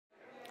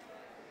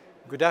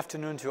Good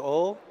afternoon to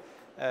all.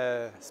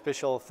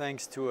 Special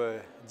thanks to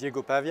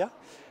Diego Pavia,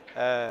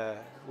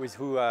 with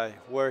who I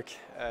work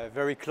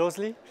very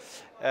closely,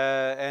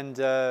 and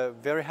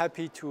very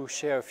happy to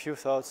share a few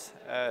thoughts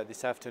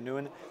this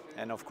afternoon,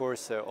 and of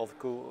course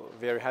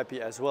very happy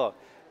as well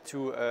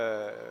to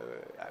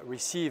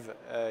receive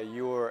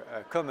your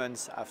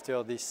comments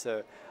after these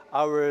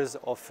hours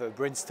of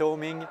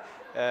brainstorming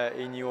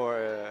in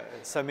your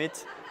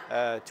summit,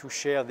 to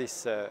share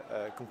these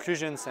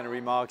conclusions and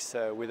remarks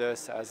with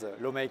us as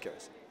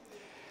lawmakers.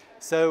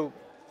 So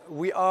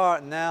we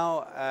are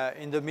now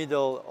in the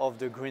middle of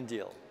the Green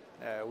Deal.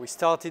 We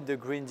started the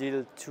Green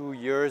Deal 2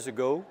 years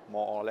ago,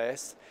 more or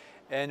less,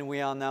 and we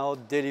are now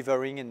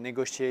delivering and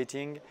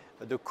negotiating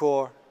the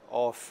core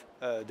of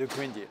the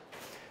Green Deal.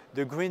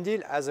 The Green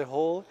Deal as a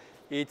whole,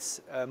 it's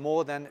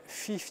more than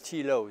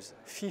 50 laws,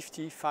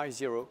 50,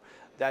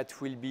 that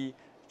will be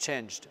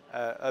changed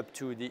up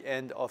to the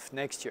end of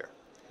next year,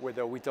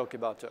 whether we talk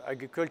about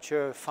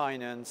agriculture,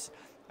 finance,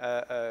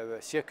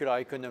 circular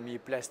economy,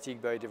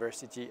 plastic,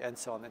 biodiversity, and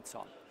so on and so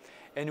on.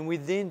 And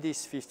within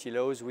these 50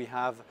 laws, we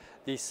have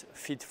this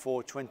Fit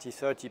for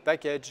 2030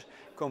 package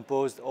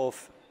composed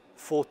of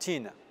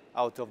 14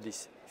 out of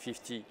these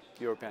 50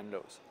 European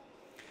laws.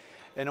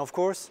 And of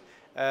course,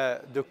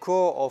 the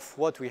core of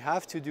what we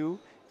have to do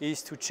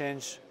is to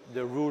change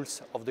the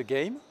rules of the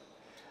game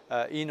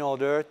in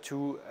order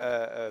to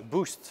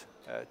boost,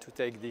 to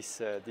take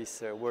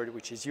this word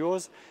which is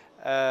yours,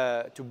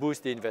 to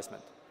boost the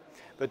investment.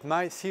 But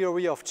my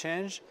theory of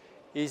change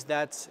is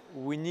that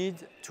we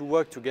need to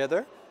work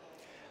together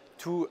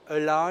to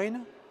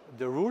align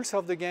the rules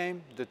of the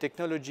game, the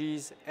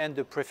technologies, and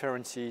the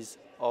preferences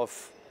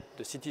of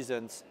the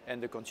citizens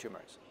and the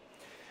consumers.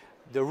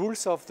 The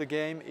rules of the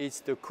game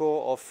is the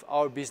core of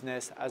our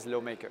business as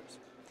lawmakers.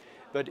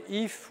 But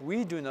if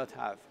we do not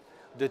have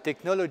the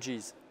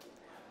technologies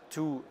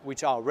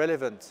which are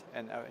relevant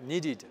and are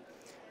needed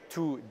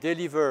to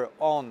deliver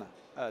on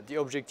the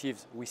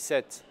objectives we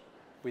set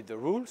with the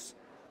rules,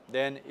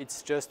 then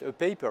it's just a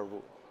paper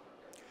rule.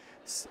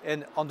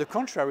 And on the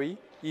contrary,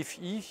 if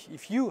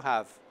you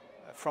have,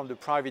 from the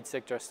private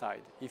sector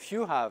side, if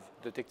you have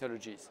the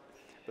technologies,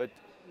 but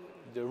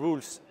the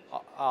rules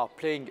are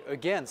playing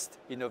against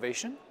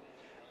innovation,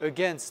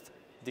 against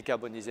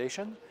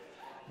decarbonization,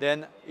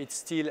 then it's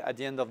still, at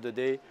the end of the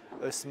day,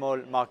 a small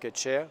market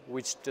share,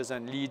 which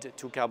doesn't lead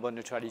to carbon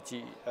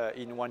neutrality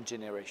in one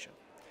generation.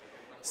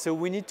 So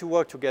we need to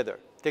work together,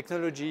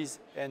 technologies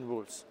and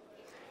rules.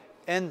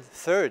 And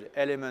third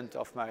element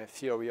of my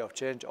theory of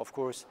change, of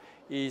course,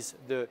 is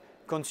the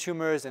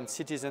consumers' and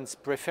citizens'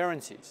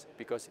 preferences.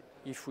 Because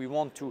if we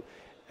want to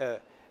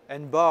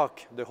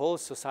embark the whole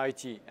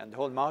society and the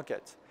whole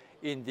market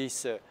in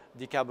this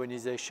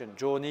decarbonization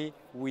journey,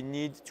 we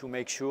need to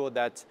make sure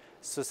that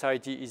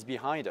society is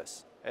behind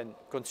us and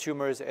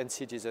consumers and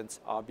citizens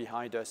are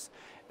behind us,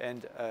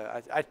 and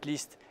at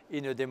least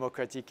in a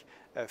democratic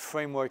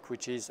framework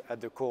which is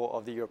at the core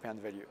of the European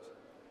values.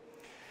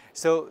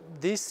 So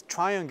this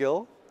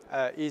triangle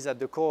is at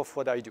the core of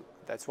what I do.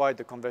 That's why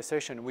the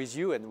conversation with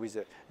you and with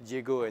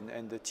Diego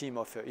and the team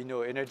of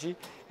Inno Energy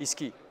is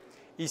key.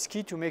 It's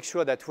key to make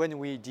sure that when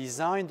we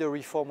design the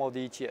reform of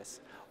the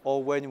ETS,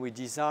 or when we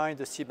design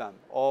the CBAM,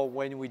 or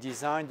when we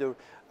design the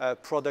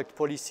product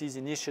policies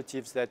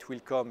initiatives that will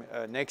come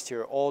next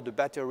year, or the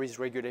batteries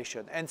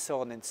regulation, and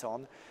so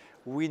on,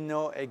 we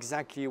know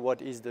exactly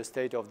what is the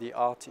state of the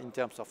art in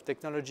terms of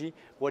technology,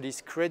 what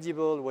is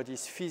credible, what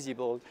is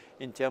feasible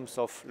in terms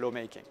of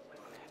lawmaking.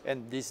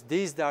 And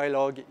this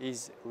dialogue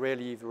is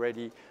really,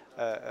 really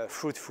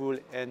fruitful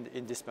and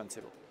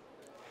indispensable.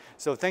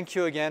 So thank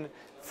you again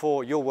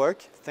for your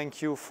work.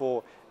 Thank you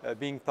for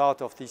being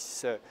part of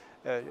this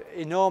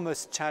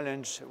enormous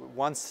challenge,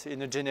 once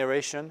in a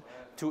generation,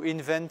 to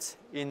invent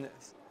in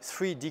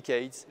 3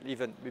 decades,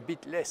 even a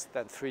bit less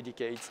than 3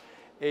 decades,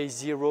 a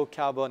zero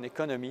carbon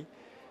economy,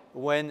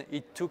 when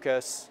it took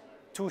us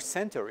 2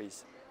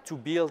 centuries to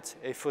build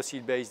a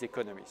fossil-based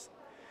economy.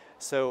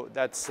 So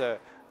that's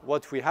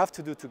what we have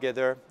to do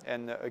together,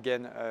 and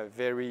again,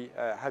 very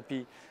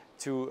happy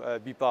to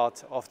be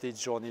part of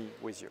this journey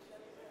with you.